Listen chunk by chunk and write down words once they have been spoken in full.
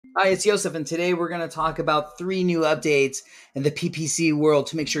Hi, it's Yosef, and today we're going to talk about three new updates in the PPC world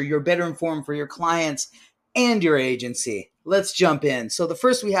to make sure you're better informed for your clients and your agency. Let's jump in. So, the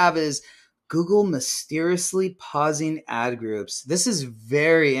first we have is Google mysteriously pausing ad groups. This is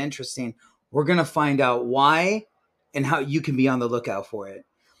very interesting. We're going to find out why and how you can be on the lookout for it.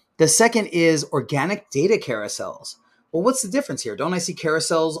 The second is organic data carousels. Well, what's the difference here? Don't I see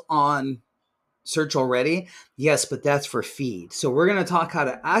carousels on search already? Yes, but that's for feed. So we're going to talk how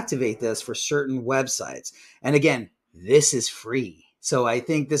to activate this for certain websites. And again, this is free. So I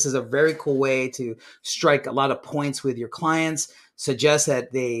think this is a very cool way to strike a lot of points with your clients. Suggest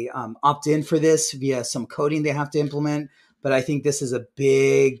that they opt in for this via some coding they have to implement. But I think this is a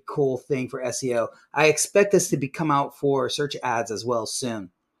big, cool thing for SEO. I expect this to come out for search ads as well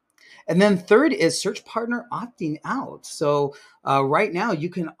soon. And then third is search partner opting out. So right now you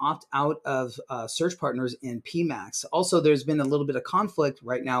can opt out of search partners in PMAX. Also, there's been a little bit of conflict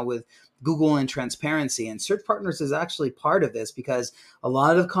right now with Google and transparency, and search partners is actually part of this because a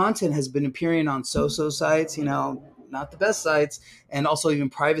lot of content has been appearing on so-so sites, not the best sites, and also even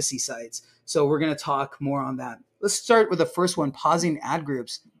privacy sites. So we're going to talk more on that. Let's start with the first one, pausing ad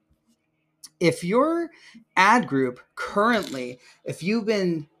groups. If your ad group currently, if you've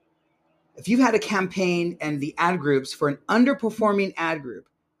been if you've had a campaign and the ad groups for an underperforming ad group,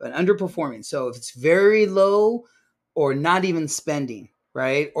 so if it's very low or not even spending,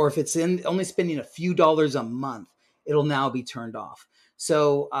 right? Or if it's in only spending a few dollars a month, it'll now be turned off.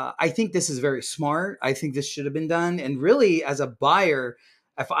 So I think this is very smart. I think this should have been done. And really, as a buyer,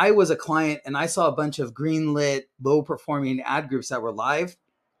 if I was a client and I saw a bunch of greenlit, low performing ad groups that were live,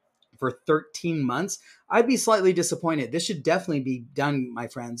 for 13 months, I'd be slightly disappointed. This should definitely be done, my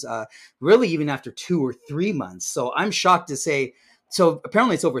friends, really even after 2 or 3 months. So I'm shocked to say, so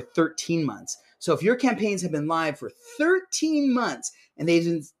apparently it's over 13 months. So if your campaigns have been live for 13 months and they've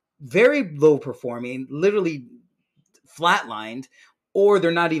been very low performing, literally flatlined, or they're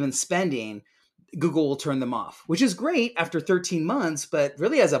not even spending, Google will turn them off, which is great after 13 months. But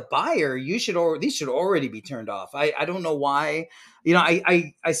really, as a buyer, these should already be turned off. I don't know why.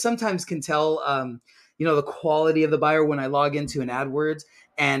 I sometimes can tell the quality of the buyer when I log into an AdWords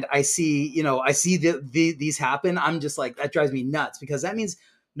and I see these happen. I'm just like, that drives me nuts because that means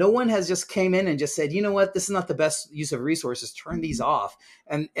no one has just came in and just said, you know what, this is not the best use of resources. Turn these off.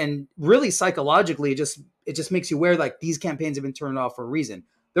 And really psychologically, it just makes you aware like these campaigns have been turned off for a reason.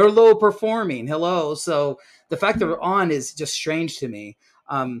 They're low performing. Hello. So the fact that they're on is just strange to me.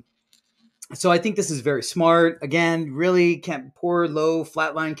 So I think this is very smart. Again, really poor, low,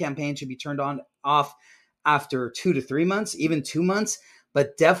 flatline campaign should be turned on off after 2 to 3 months, even 2 months,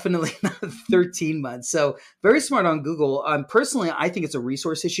 but definitely not 13 months. So very smart on Google. Personally, I think it's a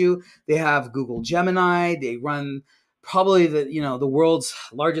resource issue. They have Google Gemini. They run probably the world's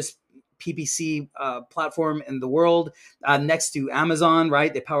largest PPC platform in the world, next to Amazon,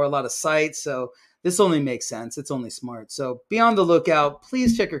 right? They power a lot of sites. So this only makes sense. It's only smart. So be on the lookout.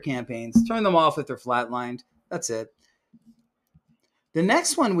 Please check your campaigns. Turn them off if they're flatlined. That's it. The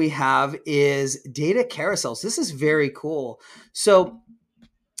next one we have is data carousels. This is very cool. So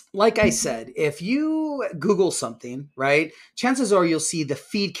like I said, if you Google something, right, chances are you'll see the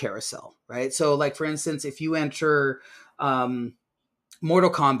feed carousel, right? So like, for instance, if you enter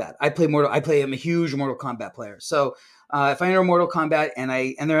Mortal Kombat. I'm a huge Mortal Kombat player. So if I enter Mortal Kombat and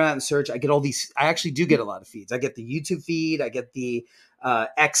I enter out in search, I get all these. I actually do get a lot of feeds. I get the YouTube feed. I get the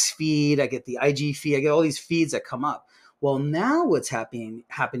X feed. I get the IG feed. I get all these feeds that come up. Well, now what's happening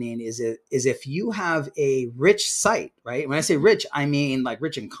is if you have a rich site, right? When I say rich, I mean like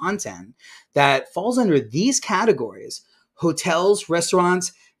rich in content that falls under these categories: hotels,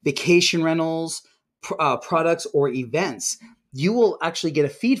 restaurants, vacation rentals, products, or events. You will actually get a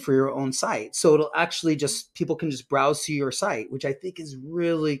feed for your own site. So it'll actually people can just browse to your site, which I think is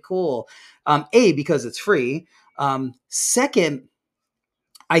really cool. Because it's free. Second,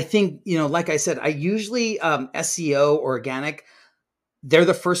 I think, like I said, I usually SEO organic, they're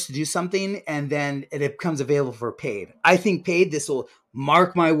the first to do something and then it becomes available for paid. I think paid, this will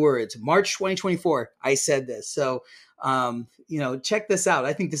mark my words. March 2024, I said this. So, check this out.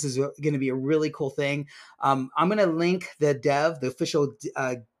 I think this is going to be a really cool thing. I'm going to link the official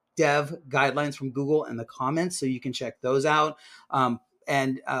dev guidelines from Google in the comments so you can check those out. I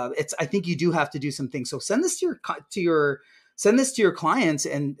think you do have to do some things. So send this to your clients,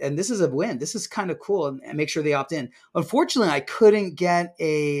 and this is a win. This is kind of cool, and make sure they opt in. Unfortunately, I couldn't get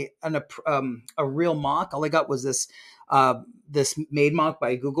a real mock. All I got was this made mock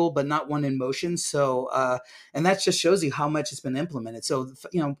by Google, but not one in motion. So and that just shows you how much it's been implemented. So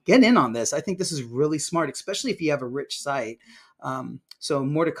get in on this. I think this is really smart, especially if you have a rich site. So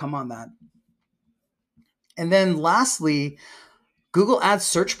more to come on that. And then lastly, Google Ads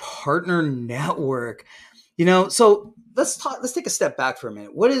Search Partner Network. So let's take a step back for a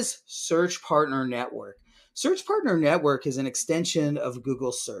minute. What is Search Partner Network? Search Partner Network is an extension of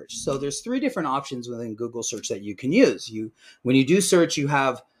Google Search. So there's three different options within Google Search that you can use. When you do search, you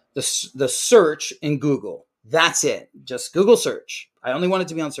have the search in Google. That's it. Just Google Search. I only want it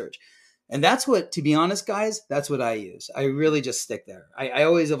to be on search. And that's what, to be honest, guys, that's what I use. I really just stick there. I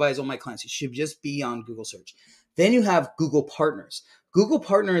always advise all my clients, you should just be on Google Search. Then you have Google Partners. Google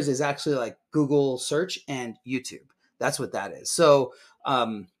Partners is actually like Google Search and YouTube. That's what that is. So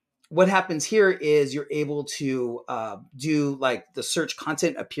what happens here is you're able to do like the search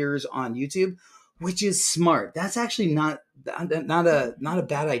content appears on YouTube, which is smart. That's actually not a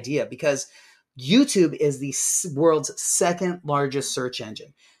bad idea, because YouTube is the world's second largest search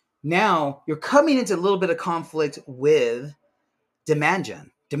engine. Now you're coming into a little bit of conflict with demand gen.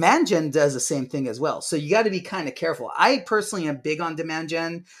 Demand gen does the same thing as well. So you got to be kind of careful. I personally am big on demand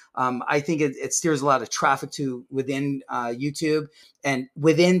gen. I think it steers a lot of traffic to within YouTube and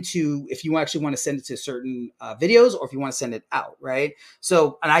if you actually want to send it to certain videos, or if you want to send it out, right?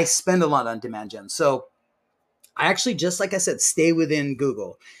 So, and I spend a lot on demand gen. So I actually, just like I said, stay within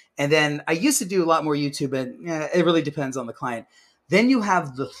Google. And then I used to do a lot more YouTube, but it really depends on the client. Then you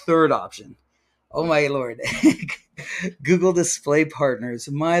have the third option. Oh my Lord. Google Display Partners.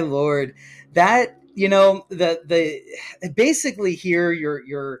 My Lord. That, the basically here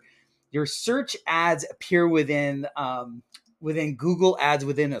your search ads appear within Google Ads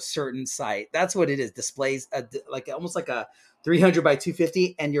within a certain site. That's what it is. Displays like almost like a 300 by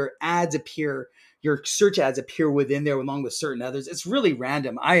 250, and your search ads appear within there along with certain others. It's really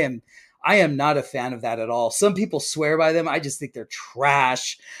random. I am not a fan of that at all. Some people swear by them. I just think they're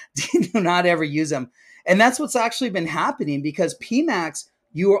trash. Do not ever use them. And that's what's actually been happening, because PMax,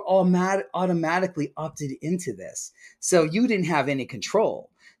 you are automatically opted into this. So you didn't have any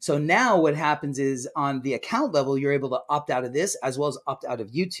control. So now what happens is on the account level, you're able to opt out of this as well as opt out of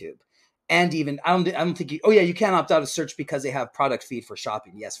YouTube. And even, I don't think you can't opt out of search because they have product feed for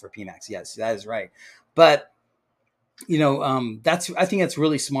shopping. Yes, for PMax. Yes, that is right. But I think that's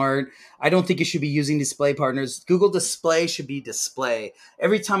really smart. I don't think you should be using display partners. Google Display should be display.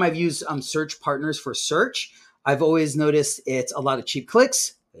 Every time I've used search partners for search, I've always noticed it's a lot of cheap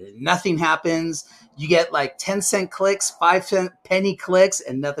clicks. Nothing happens. You get like 10-cent clicks, 5-penny clicks,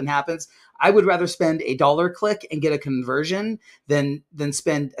 and nothing happens. I would rather spend $1 click and get a conversion than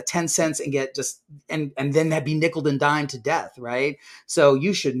spend 10 cents and get and then that be nickel and dime to death, right? So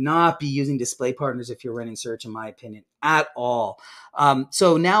you should not be using display partners if you're running search, in my opinion, at all.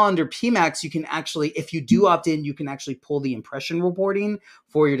 So now under PMax, you can actually, if you do opt in, you can actually pull the impression reporting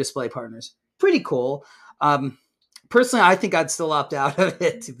for your display partners. Pretty cool. Personally, I think I'd still opt out of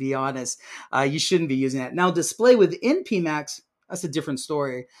it, to be honest. You shouldn't be using that. Now, display within PMax, that's a different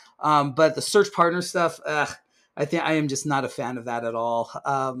story. But the search partner stuff, I think I am just not a fan of that at all.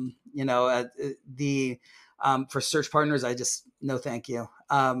 For search partners, no, thank you.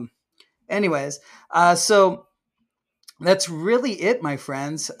 Anyways, so that's really it, my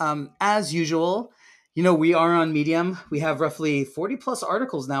friends. As usual, we are on Medium. We have roughly 40 plus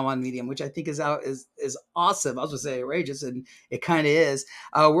articles now on Medium, which I think is awesome. I was going to say outrageous, and it kind of is.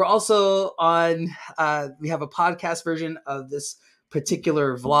 We're also on, we have a podcast version of this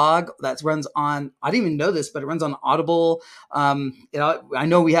particular vlog that runs on, I didn't even know this, but it runs on Audible. I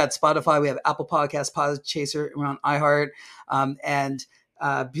know we had Spotify, we have Apple Podcasts, Podchaser, we're on iHeart.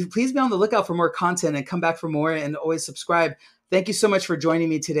 Please be on the lookout for more content and come back for more, and always subscribe. Thank you so much for joining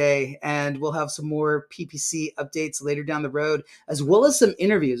me today, and we'll have some more PPC updates later down the road, as well as some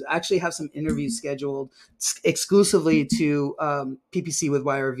interviews. I actually have some interviews scheduled exclusively to PPC with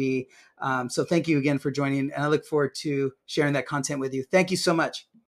YRV. So thank you again for joining, and I look forward to sharing that content with you. Thank you so much.